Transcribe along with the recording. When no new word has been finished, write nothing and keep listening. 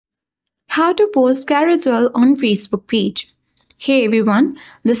How to post Carousel on Facebook page. Hey everyone,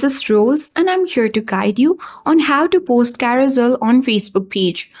 this is Rose and I'm here to guide you on how to post Carousel on Facebook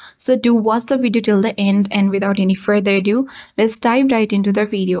page. So do watch the video till the end, and without any further ado, let's dive right into the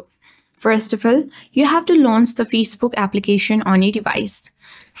video. First of all, you have to launch the Facebook application on your device.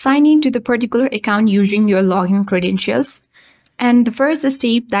 Sign in to the particular account using your login credentials. And the first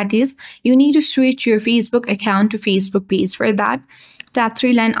step, that is, you need to switch your Facebook account to Facebook page. For that, tap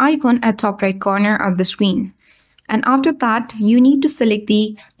three-line icon at top right corner of the screen. And after that, you need to select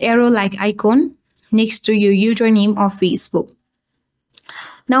the arrow-like icon next to your username of Facebook.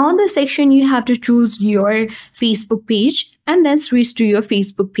 Now on this section, you have to choose your Facebook page and then switch to your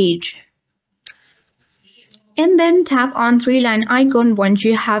Facebook page. And then tap on three-line icon once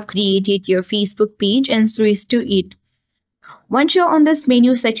you have created your Facebook page and switch to it. Once you're on this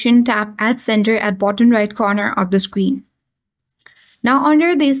menu section, tap Add Center at bottom right corner of the screen. Now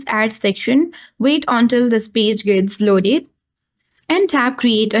under this Add section, wait until this page gets loaded and tap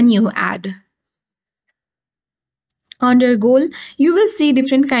Create a new ad. Under Goal, you will see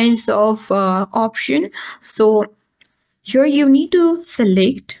different kinds of options. So here you need to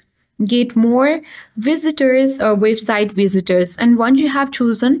select Get More Visitors or Website Visitors, and once you have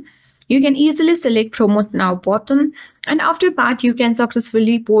chosen, you can easily select Promote Now button, and after that you can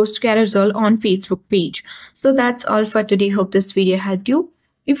successfully post Carousel on Facebook page. So that's all for today. Hope this video helped you.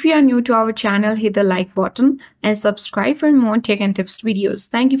 If you are new to our channel, hit the like button and subscribe for more tech and tips videos.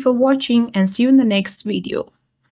 Thank you for watching and see you in the next video.